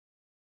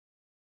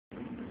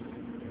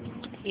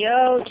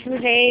Yo, True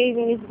Days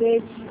in this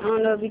bitch. I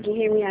don't know if you can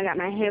hear me. I got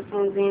my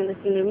headphones in,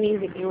 listening to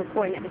music and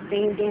recording at the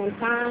same damn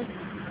time.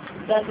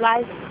 That's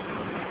life.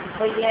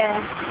 But yeah,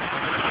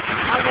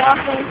 I'm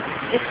walking.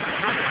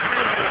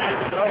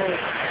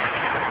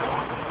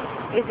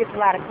 It's just a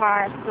lot of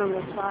cars coming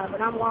this far,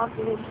 but I'm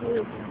walking and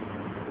shit,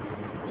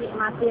 getting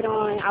my fit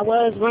on. I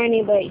was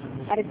running, but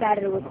I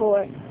decided to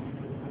record.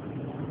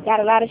 Got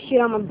a lot of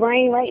shit on my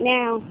brain right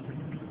now.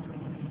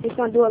 Just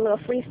gonna do a little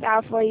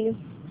freestyle for you.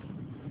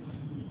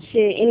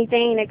 Shit,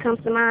 anything that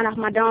comes to mind off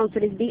my dome to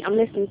this beat, I'm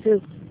listening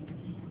to.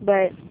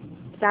 But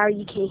sorry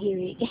you can't hear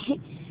it.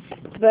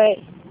 But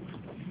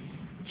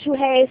True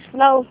Haze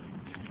flow.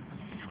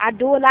 I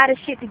do a lot of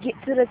shit to get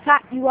to the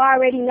top. You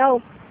already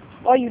know,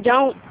 or you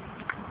don't.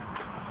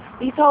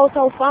 These hoes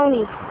so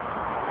phony.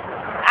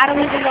 I don't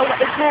even know what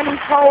to tell these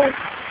hoes.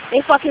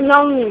 They fucking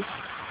lonely.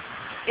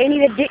 They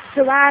need a dick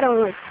to ride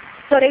on,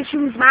 so they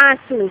choose mine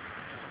too.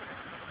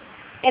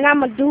 And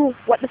I'ma do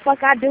what the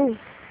fuck I do.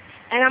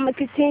 And I'ma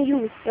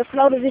continue to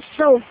flow to this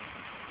truth.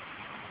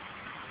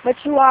 But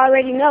you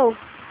already know,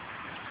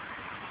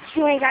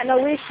 you ain't got no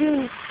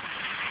issues.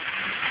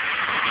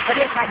 But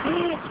if I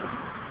did,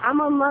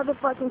 I'ma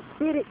motherfucking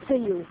spit it to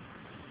you.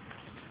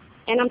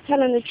 And I'm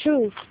telling the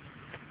truth.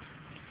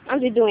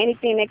 I'm just doing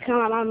anything that comes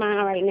out of my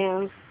mind right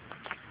now.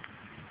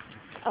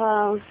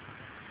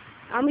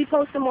 I'll be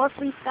posting more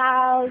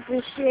freestyles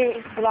and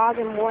shit,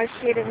 vlogging more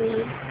shit of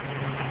me.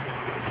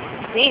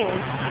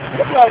 Damn,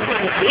 this road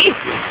kind of big.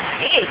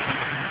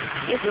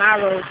 It's my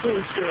road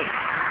too, shit.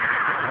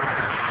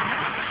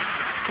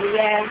 But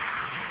yeah,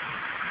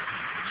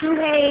 True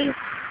Haze,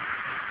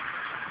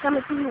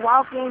 coming to you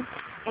walking,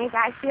 ain't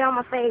got shit on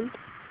my face,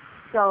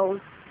 so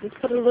just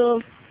put a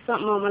little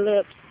something on my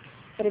lips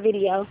for the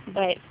video,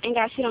 but ain't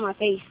got shit on my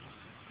face.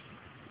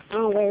 I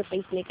don't wear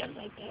face makeup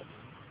like that.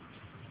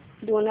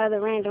 Do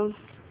another random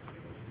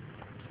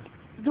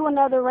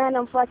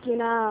fucking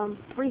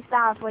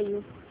freestyle for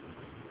you.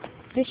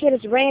 This shit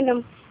is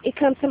random. It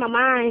comes to my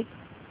mind.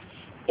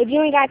 If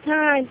you ain't got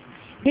time,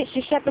 bitch,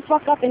 just shut the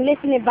fuck up and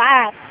listen and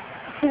vibe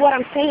to what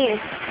I'm saying.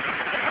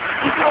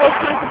 These hoes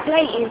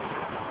contemplating,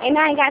 and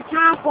I ain't got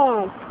time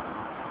for them.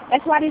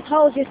 That's why these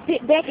hoes just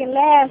sit back and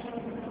laugh.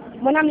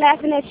 When I'm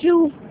laughing at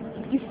you,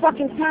 you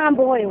fucking time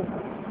boil.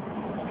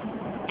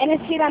 And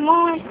this shit I'm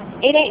on,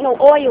 it ain't no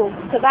oil,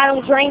 because I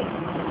don't drink.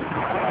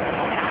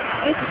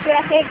 This is shit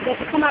I say that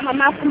can come out my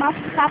mouth, come off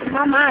the top of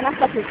my mind. I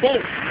fucking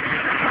think.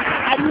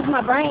 I use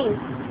my brain.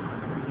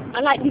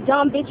 Unlike these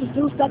dumb bitches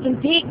do sucking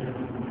dick.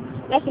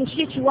 That's some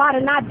shit you ought to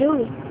not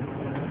do.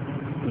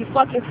 You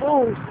fucking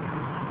fools.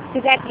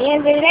 Because at the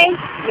end of the day,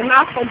 your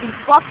mouth gonna be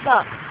fucked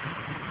up.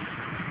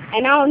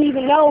 And I don't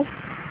even know,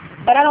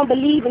 but I don't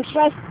believe in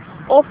trust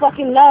or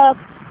fucking love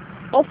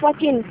or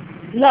fucking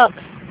luck.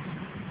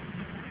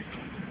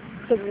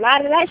 Because a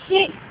lot of that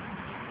shit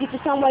gets you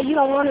somewhere you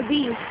don't want to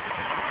be.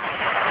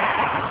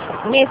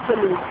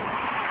 Mentally.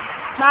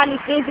 Probably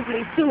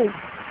physically too.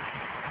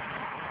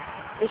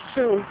 It's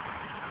true.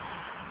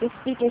 Just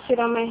speaking shit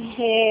on my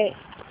head.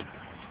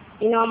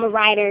 You know I'm a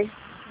writer,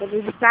 but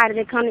just decided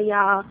to come to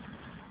y'all.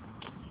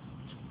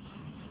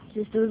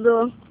 Just do a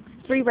little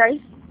free verse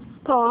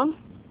poem.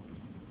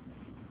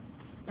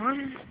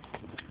 Bye.